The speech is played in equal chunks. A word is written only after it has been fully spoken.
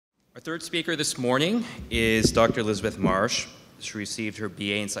Our third speaker this morning is Dr. Elizabeth Marsh. She received her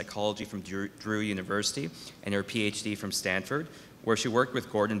BA in psychology from Drew University and her Ph.D. from Stanford, where she worked with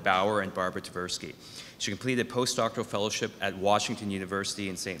Gordon Bauer and Barbara Tversky. She completed a postdoctoral fellowship at Washington University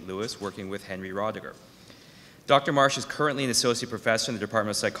in St. Louis, working with Henry Roediger. Dr. Marsh is currently an associate professor in the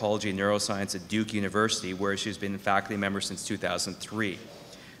Department of Psychology and Neuroscience at Duke University, where she's been a faculty member since 2003.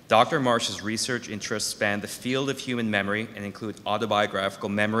 Dr. Marsh's research interests span the field of human memory and include autobiographical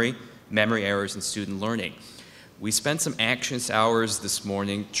memory, memory errors, and student learning. We spent some anxious hours this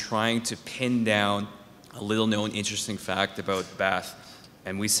morning trying to pin down a little-known interesting fact about Beth,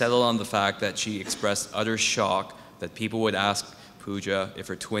 and we settled on the fact that she expressed utter shock that people would ask Pooja if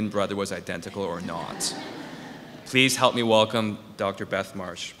her twin brother was identical or not. Please help me welcome Dr. Beth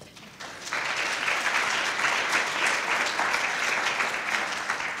Marsh.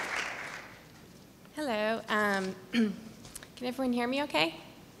 Hello. Can everyone hear me okay?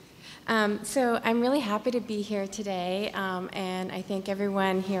 So I'm really happy to be here today, and I thank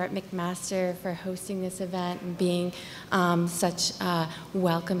everyone here at McMaster for hosting this event and being such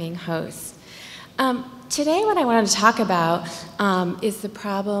welcoming hosts. Today what I wanted to talk about is the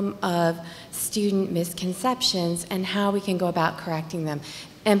problem of student misconceptions and how we can go about correcting them.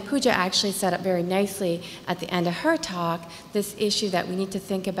 And Pooja actually set up very nicely at the end of her talk this issue that we need to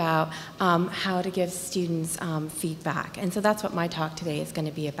think about how to give students feedback. And so that's what my talk today is going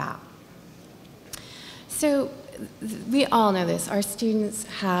to be about. So we all know this. Our students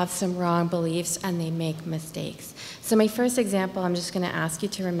have some wrong beliefs and they make mistakes. So my first example, I'm just going to ask you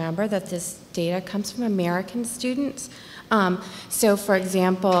to remember that this data comes from American students. So for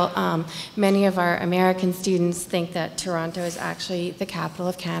example, many of our American students think that Toronto is actually the capital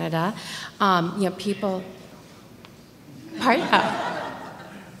of Canada. People,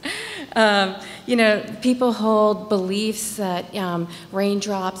 people hold beliefs that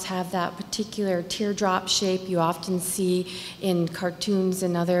raindrops have that particular teardrop shape you often see in cartoons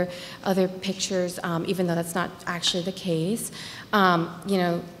and other pictures, even though that's not actually the case.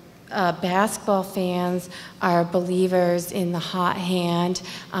 Basketball fans are believers in the hot hand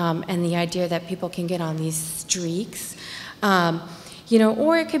and the idea that people can get on these streaks.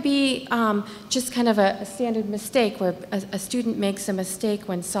 Or it could be just kind of a standard mistake where a student makes a mistake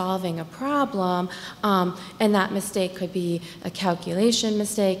when solving a problem, and that mistake could be a calculation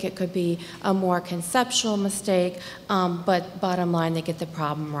mistake, it could be a more conceptual mistake, but bottom line, they get the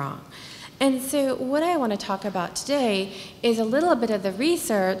problem wrong. And so what I want to talk about today is a little bit of the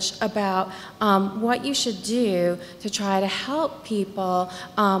research about what you should do to try to help people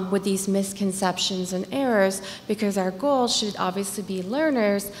with these misconceptions and errors, because our goal should obviously be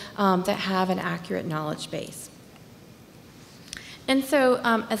learners that have an accurate knowledge base. And so,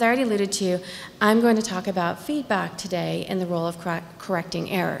 as I already alluded to, I'm going to talk about feedback today and the role of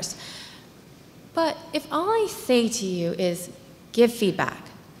correcting errors. But if all I say to you is give feedback,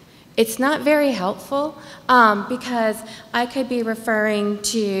 it's not very helpful because I could be referring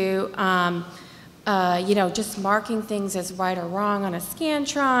to just marking things as right or wrong on a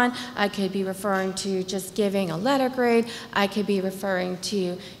Scantron. I could be referring to just giving a letter grade. I could be referring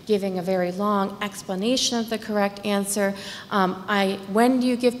to giving a very long explanation of the correct answer. When do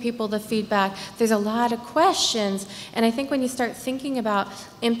you give people the feedback? There's a lot of questions, and I think when you start thinking about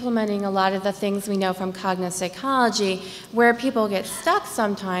implementing a lot of the things we know from cognitive psychology, where people get stuck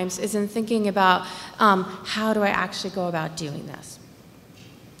sometimes is in thinking about how do I actually go about doing this.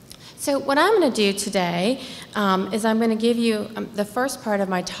 So what I'm going to do today is I'm going to give you the first part of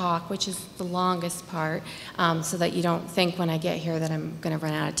my talk, which is the longest part, so that you don't think when I get here that I'm going to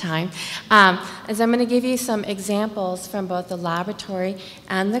run out of time, is I'm going to give you some examples from both the laboratory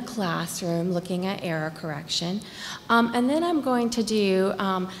and the classroom looking at error correction. And then I'm going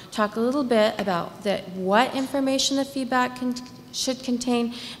to talk a little bit about what information the feedback should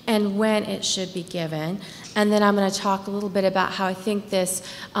contain and when it should be given. And then I'm going to talk a little bit about how I think this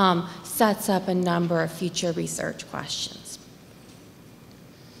sets up a number of future research questions.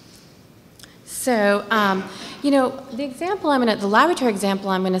 So, the laboratory example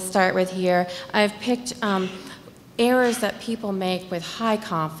I'm going to start with here, I've picked errors that people make with high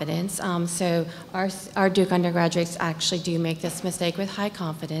confidence. So our Duke undergraduates actually do make this mistake with high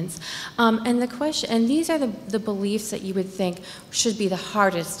confidence. And these are the beliefs that you would think should be the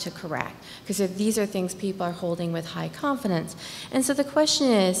hardest to correct, because these are things people are holding with high confidence. And so the question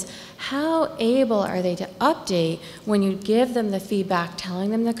is, how able are they to update when you give them the feedback,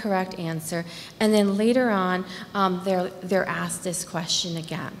 telling them the correct answer, and then later on they're asked this question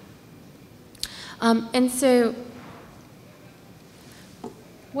again?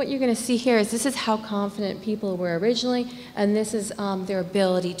 what you're going to see here is this is how confident people were originally, and this is their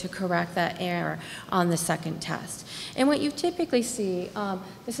ability to correct that error on the second test. And what you typically see,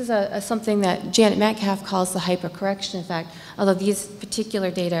 this is something that Janet Metcalf calls the hypercorrection effect, although these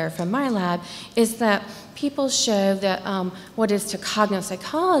particular data are from my lab, is that people show that what is to cognitive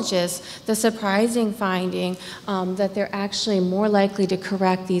psychologists the surprising finding that they're actually more likely to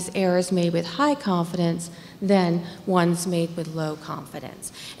correct these errors made with high confidence than ones made with low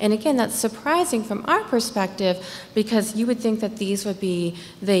confidence. And again, that's surprising from our perspective because you would think that these would be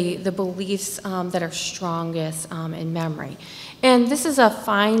the beliefs that are strongest in memory. And this is a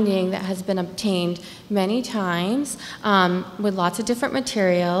finding that has been obtained many times with lots of different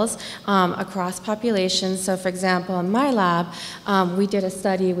materials across populations. So for example, in my lab, we did a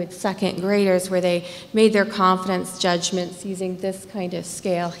study with second graders where they made their confidence judgments using this kind of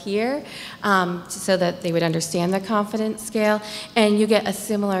scale here so that they would understand the confidence scale. And you get a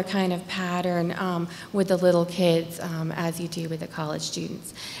similar kind of pattern with the little kids as you do with the college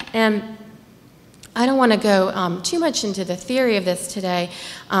students. And I don't want to go too much into the theory of this today.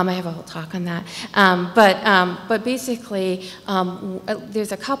 I have a whole talk on that. But basically,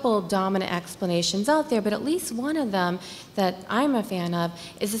 there's a couple dominant explanations out there, but at least one of them that I'm a fan of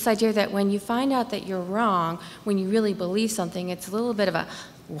is this idea that when you find out that you're wrong, when you really believe something, it's a little bit of a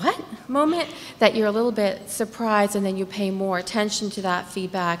what moment that you're a little bit surprised, and then you pay more attention to that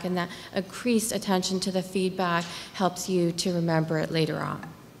feedback, and that increased attention to the feedback helps you to remember it later on.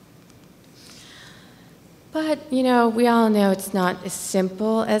 But, you know, we all know it's not as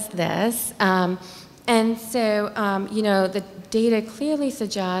simple as this. And so, you know, the data clearly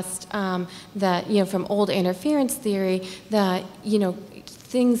suggest that, you know, from old interference theory, that, you know,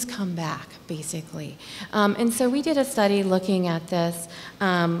 things come back, basically. And so we did a study looking at this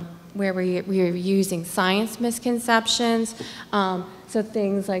where we were using science misconceptions. So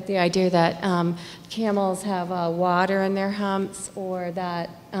things like the idea that camels have water in their humps, or that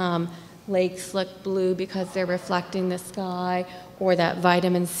lakes look blue because they're reflecting the sky, or that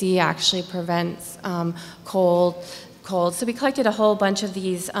vitamin C actually prevents cold. So we collected a whole bunch of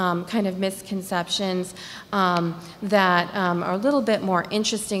these kind of misconceptions that are a little bit more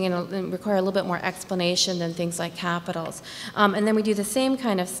interesting and require a little bit more explanation than things like capitals. And then we do the same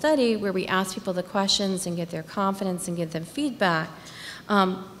kind of study where we ask people the questions and get their confidence and give them feedback.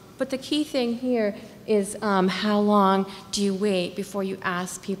 But the key thing here is how long do you wait before you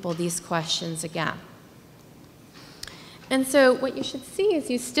ask people these questions again? And so what you should see is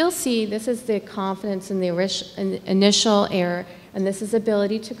you still see this is the confidence in the initial error, and this is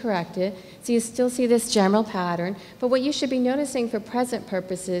ability to correct it. So you still see this general pattern, but what you should be noticing for present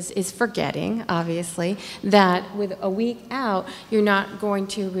purposes is forgetting, obviously, that with a week out, you're not going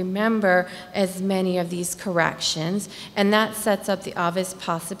to remember as many of these corrections, and that sets up the obvious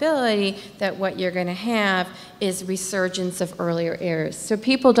possibility that what you're going to have is resurgence of earlier errors. So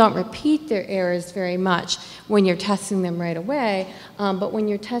people don't repeat their errors very much when you're testing them right away, but when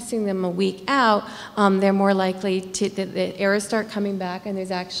you're testing them a week out, they're more likely to, the errors start coming back, and there's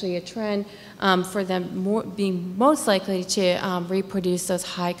actually a trend for them being most likely to reproduce those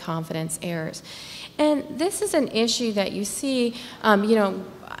high confidence errors. And this is an issue that you see, you know,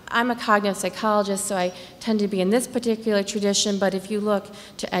 I'm a cognitive psychologist, so I tend to be in this particular tradition, but if you look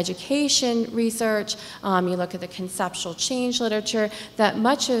to education research, you look at the conceptual change literature, that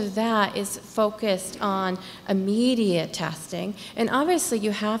much of that is focused on immediate testing. And obviously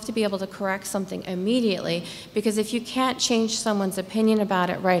you have to be able to correct something immediately, because if you can't change someone's opinion about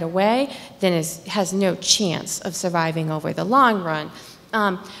it right away, then it has no chance of surviving over the long run.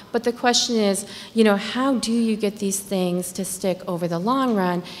 But the question is, you know, how do you get these things to stick over the long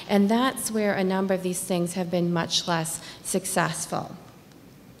run? And that's where a number of these things have been much less successful.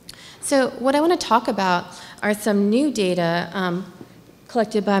 So what I want to talk about are some new data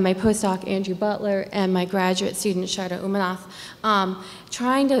collected by my postdoc, Andrew Butler, and my graduate student, Sharda Umanath,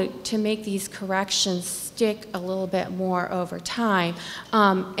 trying to make these corrections stick a little bit more over time.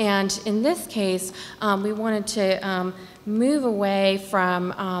 And in this case, we wanted to move away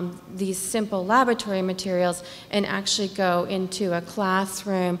from these simple laboratory materials and actually go into a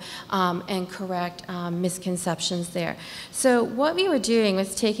classroom and correct misconceptions there. So what we were doing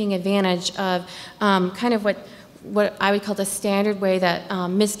was taking advantage of kind of what I would call the standard way that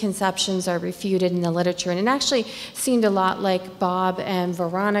misconceptions are refuted in the literature. And it actually seemed a lot like Bob and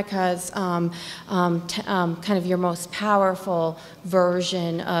Veronica's kind of your most powerful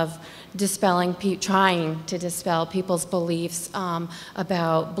version of trying to dispel people's beliefs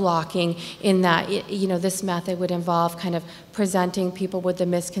about blocking, in that, this method would involve kind of presenting people with the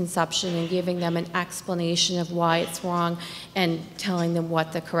misconception and giving them an explanation of why it's wrong and telling them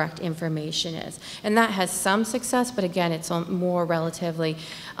what the correct information is. And that has some success, but again, it's more relatively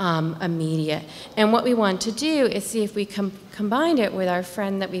immediate. And what we want to do is see if we combine it with our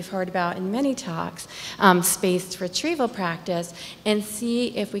friend that we've heard about in many talks, spaced retrieval practice, and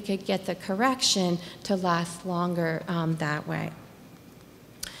see if we could get the correction to last longer that way.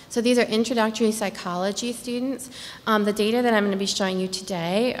 So these are introductory psychology students. The data that I'm going to be showing you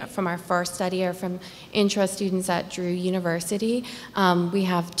today from our first study are from intro students at Drew University. We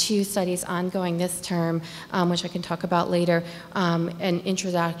have 2 studies ongoing this term, which I can talk about later, in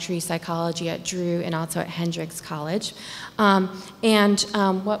introductory psychology at Drew and also at Hendrix College.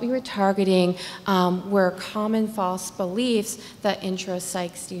 What we were targeting were common false beliefs that intro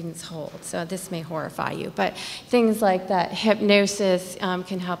psych students hold. So this may horrify you, but things like that hypnosis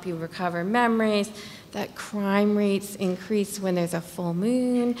can help you recover memories, that crime rates increase when there's a full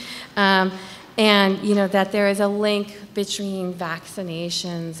moon, and that there is a link between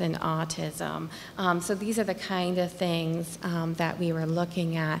vaccinations and autism. So these are the kind of things that we were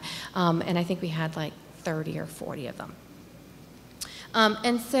looking at, and I think we had like 30 or 40 of them.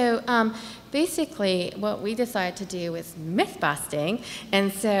 Basically, what we decided to do was myth busting.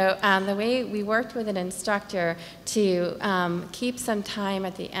 And so the way we worked with an instructor to keep some time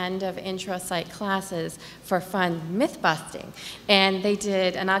at the end of intro psych classes for fun myth busting. And they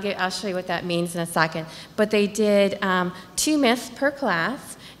did, and I'll show you what that means in a second, but they did 2 myths per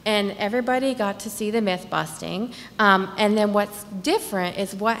class. And everybody got to see the myth busting. And then what's different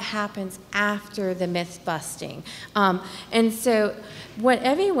is what happens after the myth busting. And so what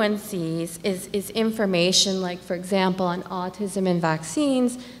everyone sees is information, like, for example, on autism and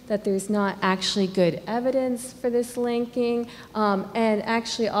vaccines, that there's not actually good evidence for this linking, and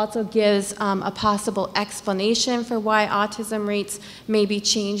actually also gives a possible explanation for why autism rates may be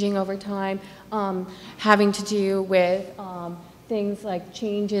changing over time, having to do with things like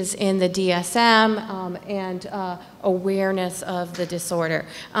changes in the DSM and awareness of the disorder.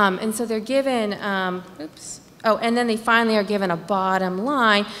 And so they're given, and then they finally are given a bottom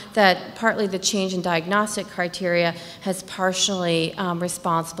line that partly the change in diagnostic criteria has partially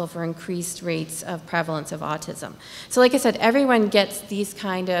responsible for increased rates of prevalence of autism. So like I said, everyone gets these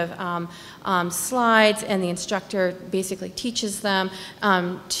kind of slides, and the instructor basically teaches them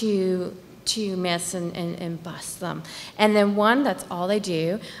to miss and bust them. And then one, that's all they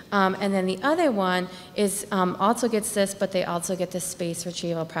do. And then the other one is also gets this, but they also get the space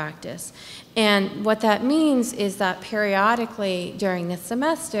retrieval practice. And what that means is that periodically during the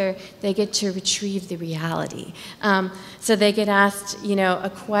semester, they get to retrieve the reality. So they get asked,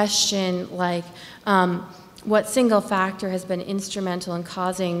 a question like, what single factor has been instrumental in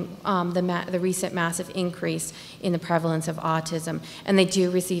causing the recent massive increase in the prevalence of autism? And they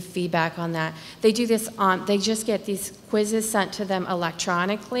do receive feedback on that. They do this they just get these quizzes sent to them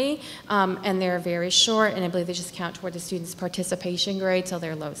electronically, and they're very short, and I believe they just count toward the student's participation grade, so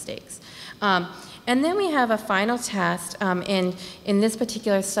they're low stakes. And then we have a final test. In this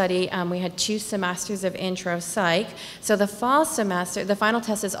particular study, we had 2 semesters of intro psych. So the fall semester, the final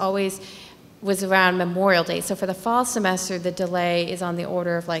test was around Memorial Day. So for the fall semester, the delay is on the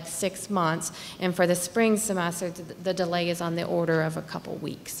order of like 6 months. And for the spring semester, the delay is on the order of a couple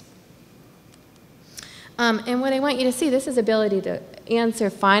weeks. And what I want you to see, this is ability to answer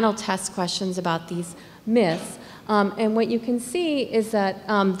final test questions about these myths. And what you can see is that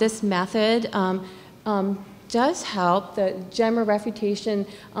this method does help. The general refutation,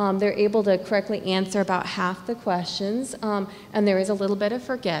 they're able to correctly answer about half the questions, and there is a little bit of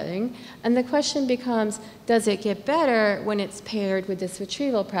forgetting. And the question becomes, does it get better when it's paired with this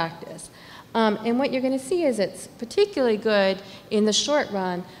retrieval practice? And what you're going to see is it's particularly good in the short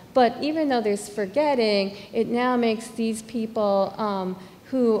run, but even though there's forgetting, it now makes these people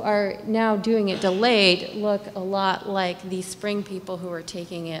who are now doing it delayed look a lot like the spring people who are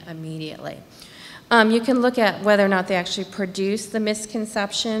taking it immediately. You can look at whether or not they actually produce the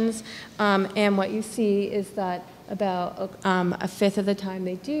misconceptions, and what you see is that about a fifth of the time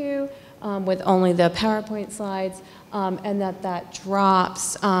they do, with only the PowerPoint slides, and that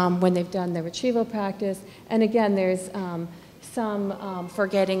drops when they've done the retrieval practice. And again, there's some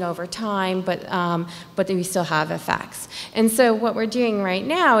forgetting over time, but we still have effects. And so what we're doing right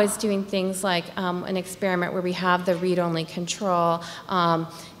now is doing things like an experiment where we have the read-only control, and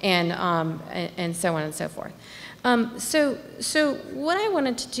so on and so forth. So what I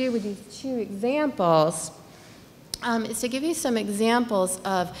wanted to do with these 2 examples is to give you some examples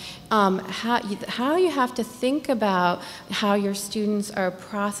of how you have to think about how your students are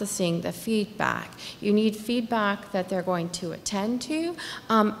processing the feedback. You need feedback that they're going to attend to,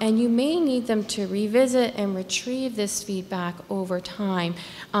 and you may need them to revisit and retrieve this feedback over time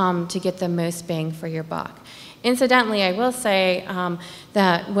to get the most bang for your buck. Incidentally, I will say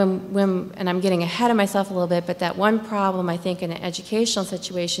that and I'm getting ahead of myself a little bit, but that one problem I think in an educational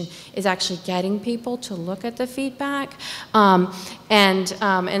situation is actually getting people to look at the feedback. And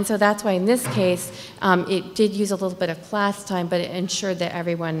so that's why in this case, it did use a little bit of class time, but it ensured that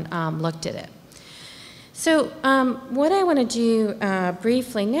everyone looked at it. So what I want to do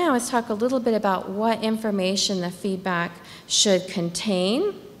briefly now is talk a little bit about what information the feedback should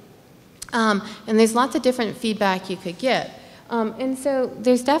contain. And there's lots of different feedback you could get. And so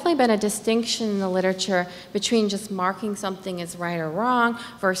there's definitely been a distinction in the literature between just marking something as right or wrong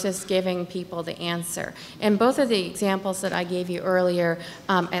versus giving people the answer. And both of the examples that I gave you earlier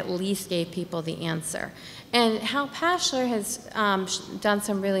at least gave people the answer. And Hal Pashler has done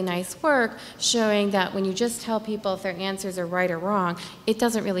some really nice work showing that when you just tell people if their answers are right or wrong, it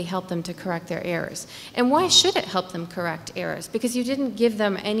doesn't really help them to correct their errors. And why should it help them correct errors? Because you didn't give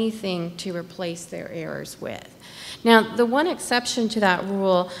them anything to replace their errors with. Now, the one exception to that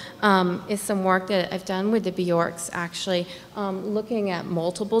rule is some work that I've done with the Bjorks, actually, looking at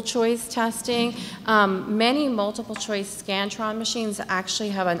multiple choice testing. Many multiple choice Scantron machines actually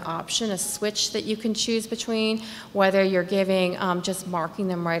have an option, a switch that you can choose between, whether you're giving, just marking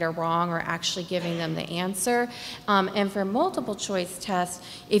them right or wrong, or actually giving them the answer. And for multiple choice tests,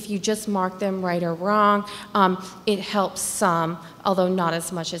 if you just mark them right or wrong, it helps some, although not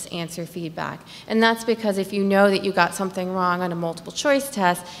as much as answer feedback. And that's because if you know that you got something wrong on a multiple choice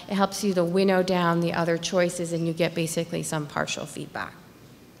test, it helps you to winnow down the other choices and you get basically some partial feedback.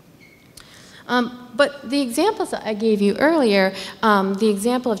 But the examples that I gave you earlier, the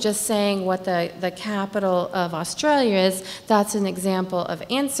example of just saying what the capital of Australia is, that's an example of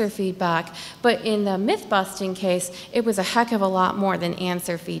answer feedback. But in the myth-busting case, it was a heck of a lot more than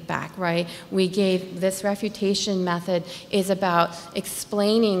answer feedback, right? We gave this refutation method is about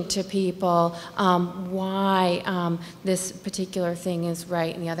explaining to people why this particular thing is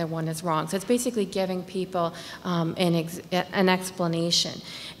right and the other one is wrong. So it's basically giving people an explanation.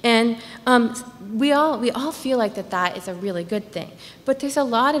 And we all feel like that is a really good thing. But there's a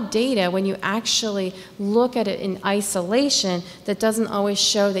lot of data when you actually look at it in isolation that doesn't always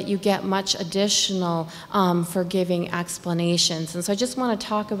show that you get much additional for giving explanations. And so I just want to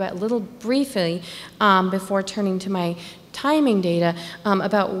talk about a little briefly before turning to my timing data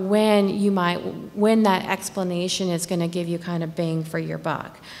about when that explanation is going to give you kind of bang for your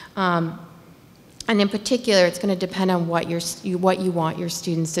buck. And in particular, it's going to depend on what you want your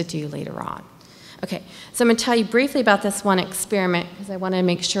students to do later on. Okay, so I'm going to tell you briefly about this one experiment because I want to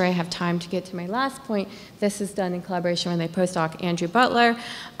make sure I have time to get to my last point. This is done in collaboration with my postdoc, Andrew Butler,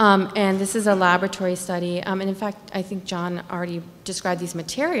 and this is a laboratory study. And in fact, I think John already described these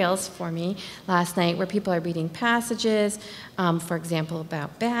materials for me last night where people are reading passages, for example,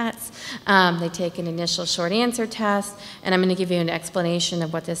 about bats. They take an initial short answer test, and I'm going to give you an explanation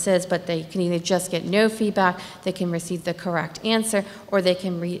of what this is, but they can either just get no feedback, they can receive the correct answer, or they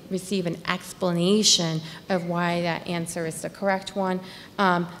can receive an explanation of why that answer is the correct one.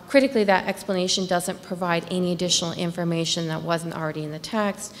 Critically, that explanation doesn't provide any additional information that wasn't already in the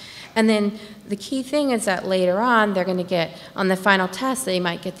text. And then the key thing is that later on, they're going to get, on the final test, they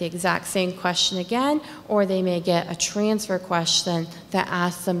might get the exact same question again, or they may get a transfer question that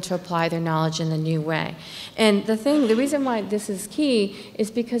asks them to apply their knowledge in a new way. And the reason why this is key is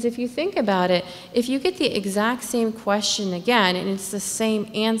because if you think about it, if you get the exact same question again and it's the same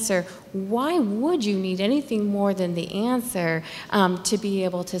answer, why would you need anything more than the answer to be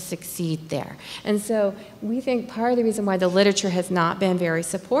able to succeed there? And so we think part of the reason why the literature has not been very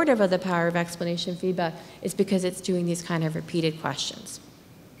supportive of the power of explanation feedback is because it's doing these kind of repeated questions.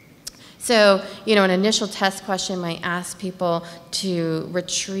 So, an initial test question might ask people to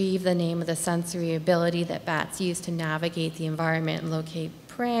retrieve the name of the sensory ability that bats use to navigate the environment and locate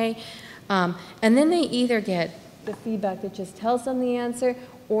prey. And then they either get the feedback that just tells them the answer,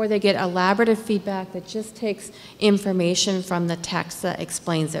 or they get elaborative feedback that just takes information from the text that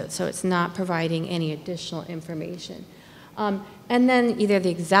explains it. So it's not providing any additional information. And then either the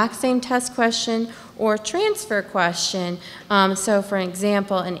exact same test question or transfer question. So for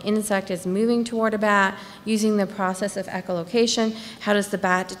example, an insect is moving toward a bat using the process of echolocation. How does the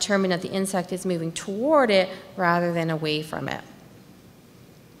bat determine that the insect is moving toward it rather than away from it?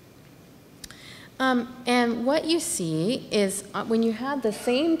 And what you see is when you have the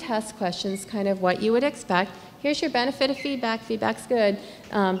same test questions, kind of what you would expect, here's your benefit of feedback. Feedback's good.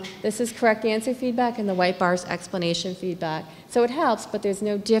 This is correct answer feedback, and the white bar's explanation feedback. So it helps, but there's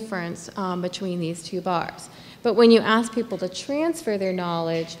no difference between these two bars. But when you ask people to transfer their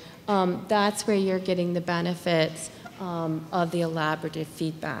knowledge, that's where you're getting the benefits of the elaborative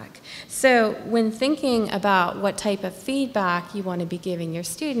feedback. So when thinking about what type of feedback you want to be giving your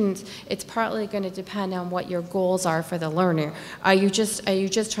students, it's partly going to depend on what your goals are for the learner. Are you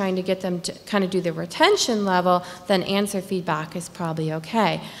just trying to get them to kind of do the retention level, then answer feedback is probably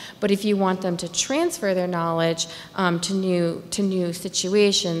okay. But if you want them to transfer their knowledge to new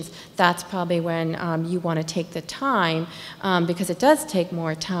situations, that's probably when you want to take the time, because it does take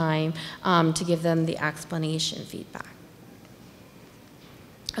more time to give them the explanation feedback.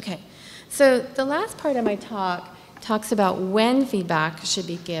 Okay, so the last part of my talk talks about when feedback should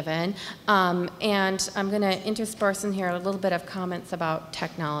be given, and I'm going to intersperse in here a little bit of comments about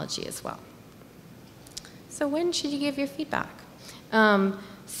technology as well. So when should you give your feedback?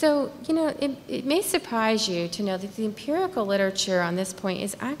 So, you know, it may surprise you to know that the empirical literature on this point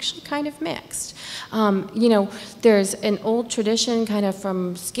is actually kind of mixed. You know, there's an old tradition kind of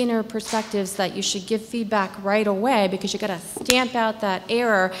from Skinner perspectives that you should give feedback right away because you got to stamp out that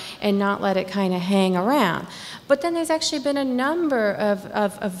error and not let it kind of hang around. But then there's actually been a number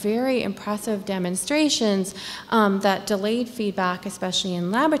of very impressive demonstrations that delayed feedback, especially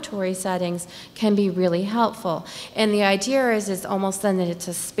in laboratory settings, can be really helpful. And the idea is almost then that it's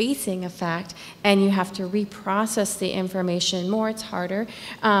a spacing effect, and you have to reprocess the information more. It's harder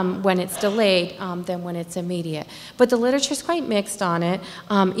when it's delayed than when it's immediate. But the literature is quite mixed on it,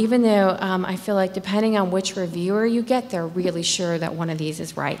 even though I feel like depending on which reviewer you get, they're really sure that one of these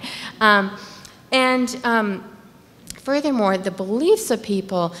is right. Furthermore, the beliefs of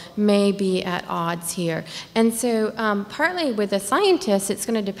people may be at odds here. And so partly with the scientists, it's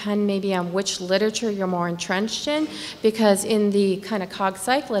going to depend maybe on which literature you're more entrenched in, because in the kind of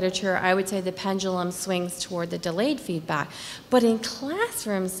cog-psych literature, I would say the pendulum swings toward the delayed feedback. But in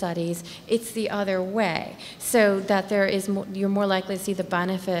classroom studies, it's the other way, so that you're more likely to see the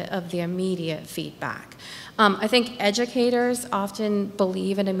benefit of the immediate feedback. I think educators often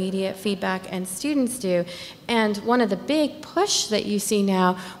believe in immediate feedback, and students do. And one of the big push that you see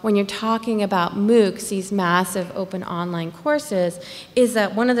now when you're talking about MOOCs, these massive open online courses, is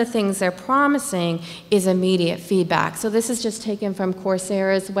that one of the things they're promising is immediate feedback. So this is just taken from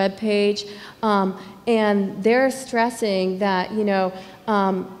Coursera's webpage, and they're stressing that, you know,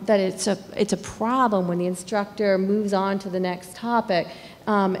 that it's a problem when the instructor moves on to the next topic,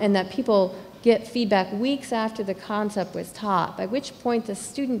 and that people get feedback weeks after the concept was taught, by which point the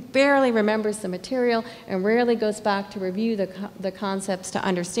student barely remembers the material and rarely goes back to review the concepts to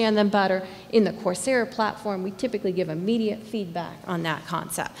understand them better. In the Coursera platform, we typically give immediate feedback on that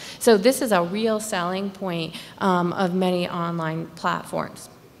concept. So this is a real selling point of many online platforms.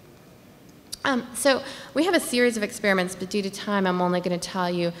 So we have a series of experiments, but due to time, I'm only going to tell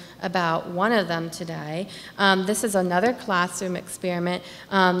you about one of them today. This is another classroom experiment.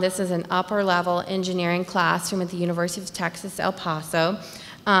 This is an upper-level engineering classroom at the University of Texas, El Paso.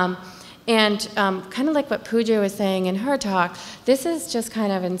 Kind of like what Pooja was saying in her talk, this is just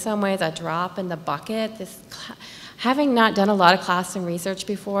kind of in some ways a drop in the bucket. Having not done a lot of classroom research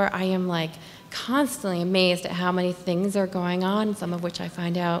before, I am like constantly amazed at how many things are going on, some of which I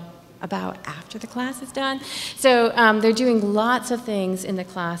find out about after the class is done. So they're doing lots of things in the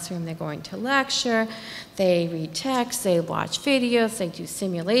classroom. They're going to lecture, they read text, they watch videos, they do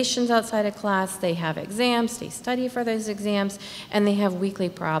simulations outside of class, they have exams, they study for those exams, and they have weekly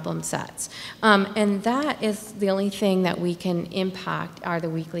problem sets. And that is the only thing that we can impact are the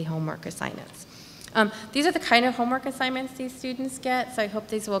weekly homework assignments. These are the kind of homework assignments these students get, so I hope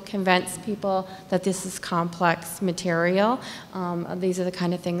these will convince people that this is complex material. These are the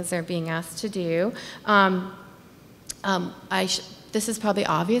kind of things they're being asked to do. This is probably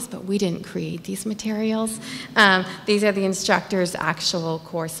obvious, but we didn't create these materials. These are the instructor's actual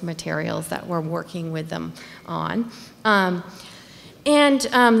course materials that we're working with them on.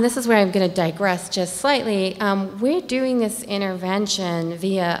 This is where I'm going to digress just slightly. We're doing this intervention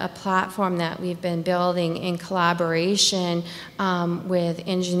via a platform that we've been building in collaboration with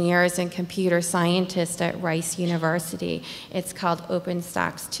engineers and computer scientists at Rice University. It's called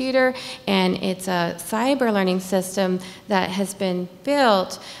OpenStax Tutor, and it's a cyber learning system that has been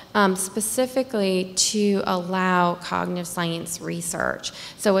built specifically to allow cognitive science research.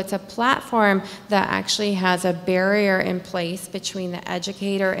 So it's a platform that actually has a barrier in place between the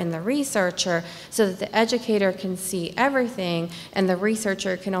educator and the researcher, so that the educator can see everything and the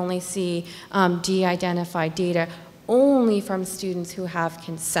researcher can only see de-identified data, only from students who have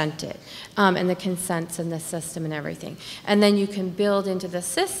consented, and the consents in the system and everything. And then you can build into the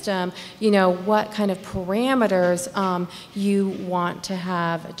system, what kind of parameters you want to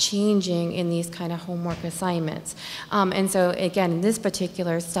have changing in these kind of homework assignments. And so again, in this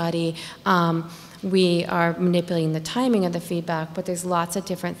particular study, we are manipulating the timing of the feedback, but there's lots of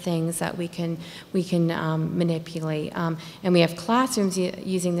different things that we can manipulate. And we have classrooms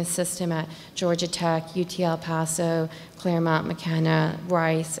using this system at Georgia Tech, UT El Paso, Claremont, McKenna,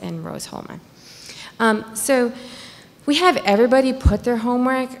 Rice, and Rose-Hulman. So we have everybody put their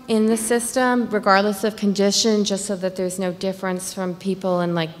homework in the system, regardless of condition, just so that there's no difference from people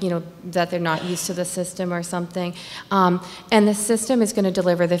and that they're not used to the system or something. And the system is going to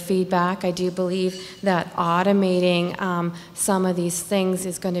deliver the feedback. I do believe that automating some of these things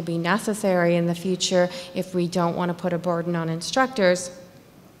is going to be necessary in the future if we don't want to put a burden on instructors.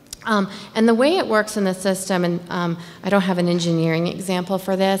 And the way it works in the system, and I don't have an engineering example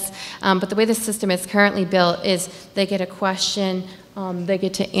for this, but the way the system is currently built is they get a question, they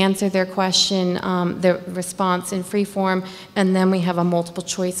get to answer their question, their response in free form, and then we have a multiple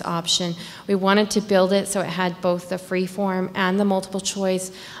choice option. We wanted to build it so it had both the free form and the multiple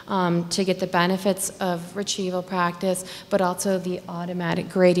choice to get the benefits of retrieval practice, but also the automatic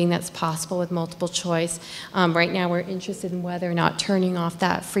grading that's possible with multiple choice. Right now we're interested in whether or not turning off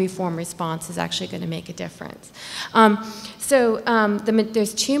that free form response is actually going to make a difference.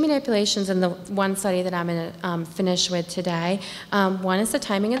 There's two manipulations in the one study that I'm going to finish with today. One is the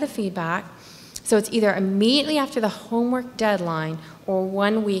timing of the feedback. So it's either immediately after the homework deadline or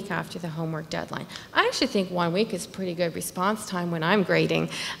 1 week after the homework deadline. I actually think 1 week is pretty good response time when I'm grading.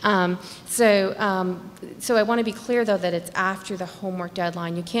 So I want to be clear, though, that it's after the homework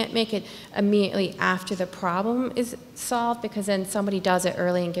deadline. You can't make it immediately after the problem is solved, because then somebody does it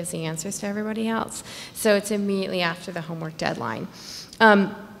early and gives the answers to everybody else. So it's immediately after the homework deadline.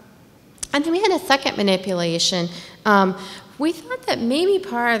 And then we had a second manipulation. We thought that maybe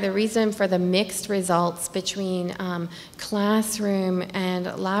part of the reason for the mixed results between classroom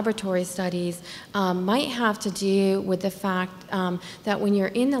and laboratory studies might have to do with the fact that when you're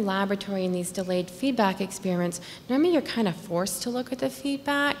in the laboratory in these delayed feedback experiments, normally you're kind of forced to look at the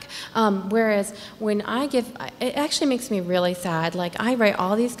feedback, whereas when I give, it actually makes me really sad. Like, I write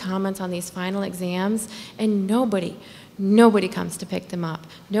all these comments on these final exams, and nobody comes to pick them up.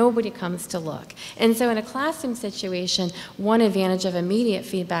 Nobody comes to look. And so in a classroom situation, one advantage of immediate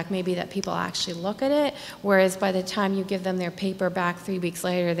feedback may be that people actually look at it, whereas by the time you give them their paper back 3 weeks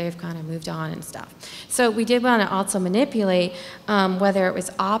later, they've kind of moved on and stuff. So we did want to also manipulate whether it was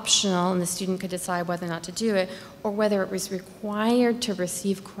optional and the student could decide whether or not to do it, or whether it was required to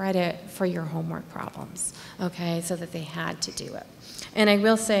receive credit for your homework problems, okay, so that they had to do it. And I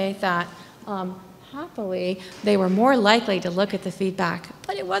will say that happily, they were more likely to look at the feedback,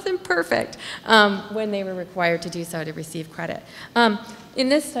 but it wasn't perfect when they were required to do so to receive credit. In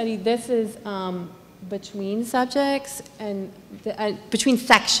this study, this is between subjects and between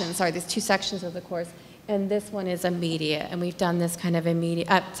sections. Sorry, there's 2 sections of the course, and this one is immediate, and we've done this kind of immediate,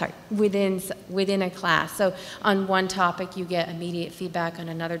 within a class. So on one topic, you get immediate feedback. On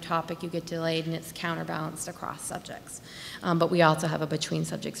another topic, you get delayed, and it's counterbalanced across subjects. But we also have a between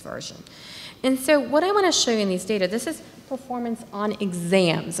subjects version. And so what I want to show you in these data, this is performance on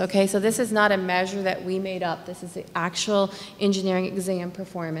exams, okay? So this is not a measure that we made up. This is the actual engineering exam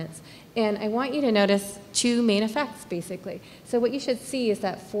performance. And I want you to notice 2 main effects, basically. So what you should see is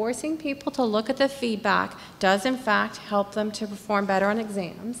that forcing people to look at the feedback does, in fact, help them to perform better on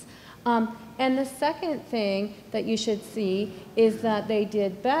exams. And the second thing that you should see is that they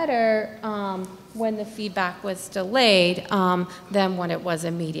did better when the feedback was delayed than when it was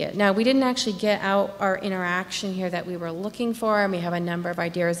immediate. Now, we didn't actually get out our interaction here that we were looking for, and we have a number of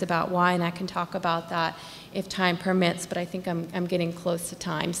ideas about why, and I can talk about that if time permits, but I think I'm getting close to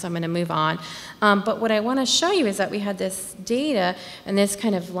time, so I'm going to move on. But what I want to show you is that we had this data, and this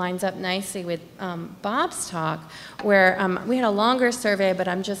kind of lines up nicely with Bob's talk, where we had a longer survey, but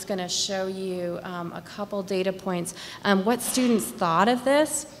I'm just going to show you a couple data points. What students thought of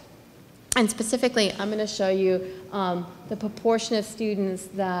this. And specifically, I'm going to show you the proportion of students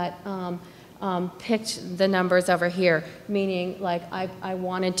that picked the numbers over here, meaning like I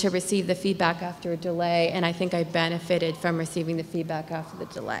wanted to receive the feedback after a delay, and I think I benefited from receiving the feedback after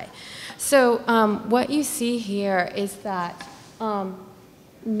the delay. So what you see here is that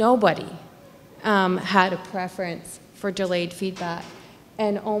nobody had a preference for delayed feedback.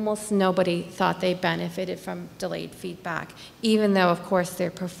 and almost nobody thought they benefited from delayed feedback, even though, of course,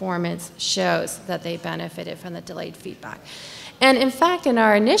 their performance shows that they benefited from the delayed feedback. And in fact, in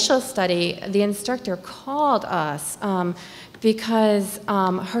our initial study, the instructor called us because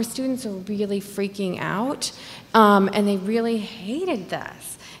her students were really freaking out, and they really hated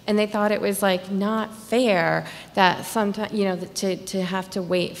this. And they thought it was like not fair that sometimes, you know, to have to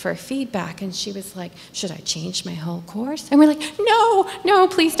wait for feedback. And she was like, should I change my whole course? And we're like, no,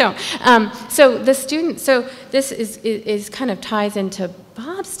 please don't. So this is kind of ties into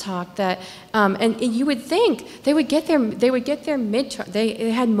Bob's talk that, and you would think they would get their midterm.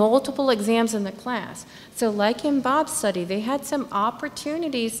 They had multiple exams in the class. So like in Bob's study, they had some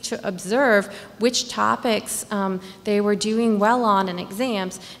opportunities to observe which topics they were doing well on in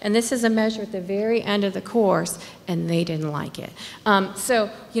exams, and this is a measure at the very end of the course, and they didn't like it. So,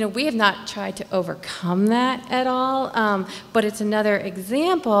 you know, we have not tried to overcome that at all, but it's another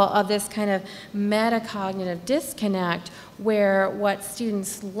example of this kind of metacognitive disconnect where what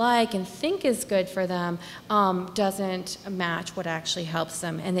students like and think is good for them doesn't match what actually helps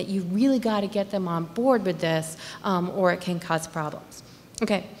them, and that you really got to get them on board with this or it can cause problems.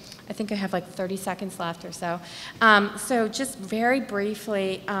 Okay, I think I have like 30 seconds left or so. So just very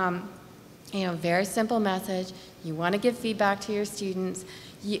briefly, you know, very simple message. You want to give feedback to your students.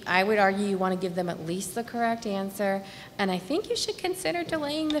 I would argue you want to give them at least the correct answer, and I think you should consider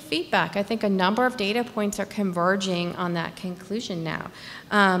delaying the feedback. I think a number of data points are converging on that conclusion now.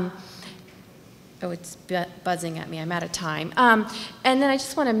 Oh, it's buzzing at me. I'm out of time. And then I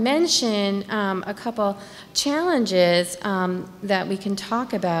just want to mention a couple challenges that we can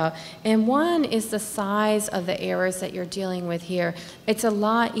talk about. And one is the size of the errors that you're dealing with here. It's a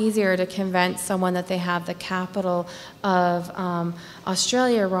lot easier to convince someone that they have the capital of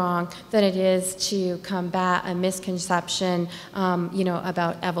Australia wrong than it is to combat a misconception, you know,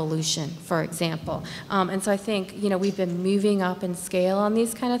 about evolution, for example. And so I think, you know, we've been moving up in scale on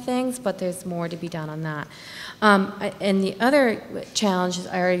these kind of things, but there's more to be done on that. And the other challenge, as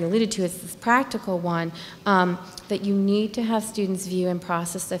I already alluded to, is this practical one, that you need to have students view and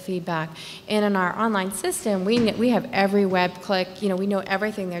process the feedback. And in our online system, we have every web click, you know, we know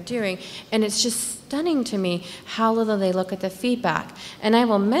everything they're doing, and it's just stunning to me how little they look at the feedback. And I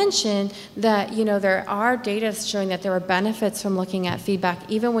will mention that, you know, there are data showing that there are benefits from looking at feedback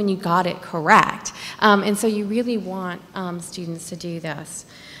even when you got it correct. And so you really want students to do this.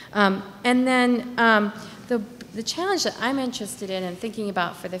 And then the challenge that I'm interested in and thinking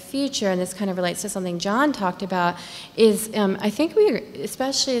about for the future, and this kind of relates to something John talked about, is I think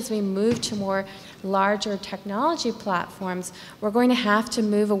especially as we move to more larger technology platforms, we're going to have to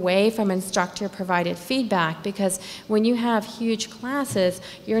move away from instructor-provided feedback, because when you have huge classes,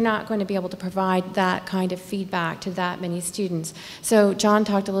 you're not going to be able to provide that kind of feedback to that many students. So John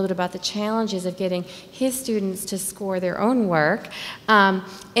talked a little bit about the challenges of getting his students to score their own work.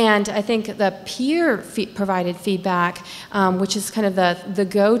 And I think the peer-provided feedback, which is kind of the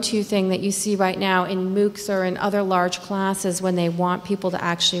go-to thing that you see right now in MOOCs or in other large classes when they want people to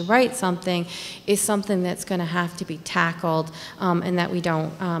actually write something, is something that's going to have to be tackled and that we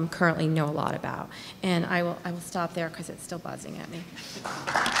don't currently know a lot about. And I will stop there because it's still buzzing at me.